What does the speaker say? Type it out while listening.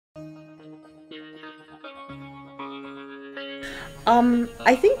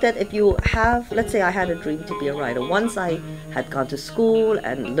I think that if you have, let's say I had a dream to be a writer. Once I had gone to school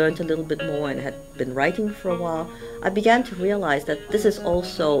and learned a little bit more and had been writing for a while, I began to realize that this is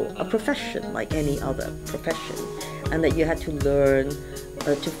also a profession like any other profession, and that you had to learn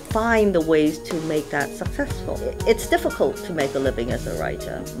to find the ways to make that successful. It's difficult to make a living as a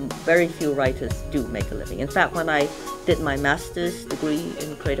writer. Very few writers do make a living. In fact, when I did my master's degree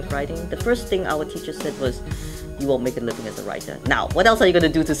in creative writing, the first thing our teacher said was, you won't make a living as a writer. Now, what else are you going to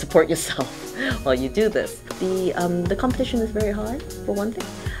do to support yourself while you do this? The competition is very high, for one thing.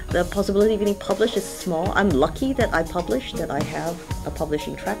 The possibility of getting published is small. I'm lucky that I published, that I have a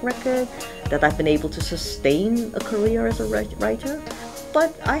publishing track record, that I've been able to sustain a career as a writer.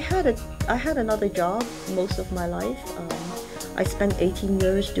 But I had another job most of my life. I spent 18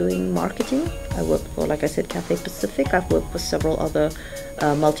 years doing marketing. I worked for, like I said, Cathay Pacific. I've worked for several other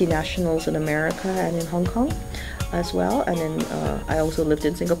multinationals in America and in Hong Kong as well. And then I also lived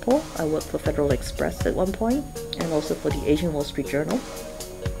in Singapore. I worked for Federal Express at one point, and also for the Asian Wall Street Journal,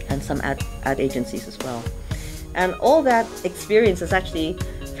 and some ad agencies as well. And all that experience is actually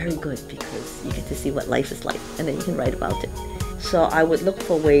very good because you get to see what life is like, and then you can write about it. So I would look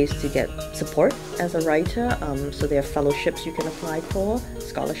for ways to get support as a writer. So there are fellowships you can apply for,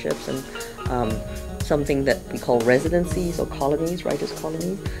 scholarships, and something that we call residencies or colonies, writers'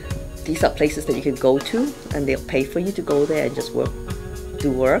 colonies. These are places that you can go to, and they'll pay for you to go there and just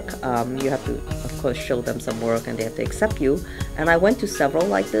do work. You have to, of course, show them some work, and they have to accept you. And I went to several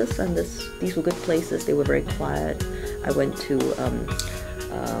like this, and these were good places. They were very quiet. I went to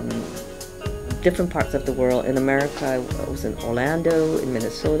different parts of the world. In America, I was in Orlando, in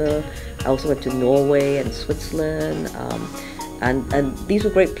Minnesota. I also went to Norway and Switzerland. And these were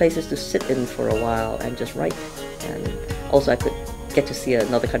great places to sit in for a while and just write. And also I could get to see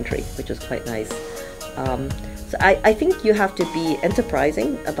another country, which was quite nice. So I think you have to be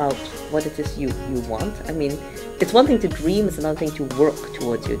enterprising about what it is you want. I mean, it's one thing to dream, it's another thing to work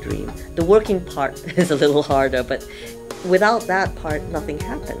towards your dream. The working part is a little harder, but without that part, nothing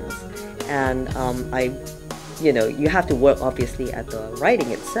happens. And you have to work obviously at the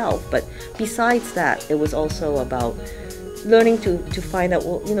writing itself, but besides that, it was also about learning to find out,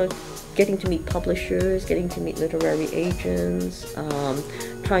 getting to meet publishers, getting to meet literary agents,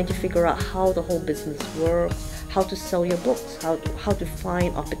 trying to figure out how the whole business works, how to sell your books, how to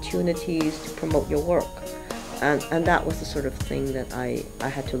find opportunities to promote your work. And that was the sort of thing that I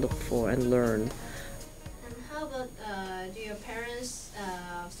had to look for and learn. And how about, do your parents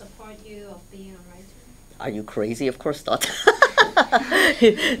support you of being a writer? Are you crazy? Of course not.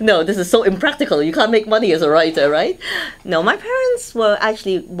 No, this is so impractical. You can't make money as a writer, right? No, my parents were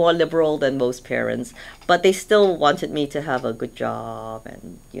actually more liberal than most parents, but they still wanted me to have a good job,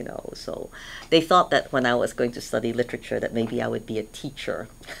 and so they thought that when I was going to study literature that maybe I would be a teacher.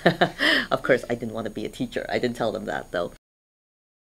 Of course, I didn't want to be a teacher. I didn't tell them that though.